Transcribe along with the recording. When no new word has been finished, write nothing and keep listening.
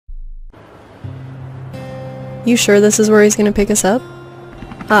You sure this is where he's gonna pick us up?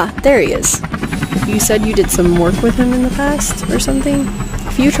 Ah, there he is. You said you did some work with him in the past, or something?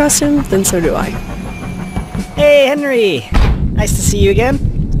 If you trust him, then so do I. Hey, Henry! Nice to see you again.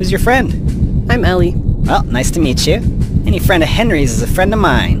 Who's your friend? I'm Ellie. Well, nice to meet you. Any friend of Henry's is a friend of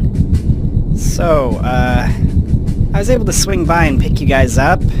mine. So, I was able to swing by and pick you guys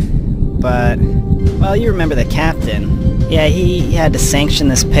up, but, well, you remember the captain. Yeah, he had to sanction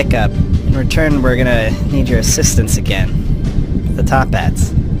this pickup. In return, we're gonna need your assistance again. With the top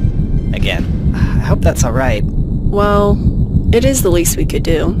hats. Again. I hope that's alright. Well, it is the least we could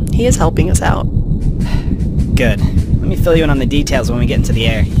do. He is helping us out. Good. Let me fill you in on the details when we get into the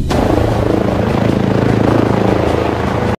air.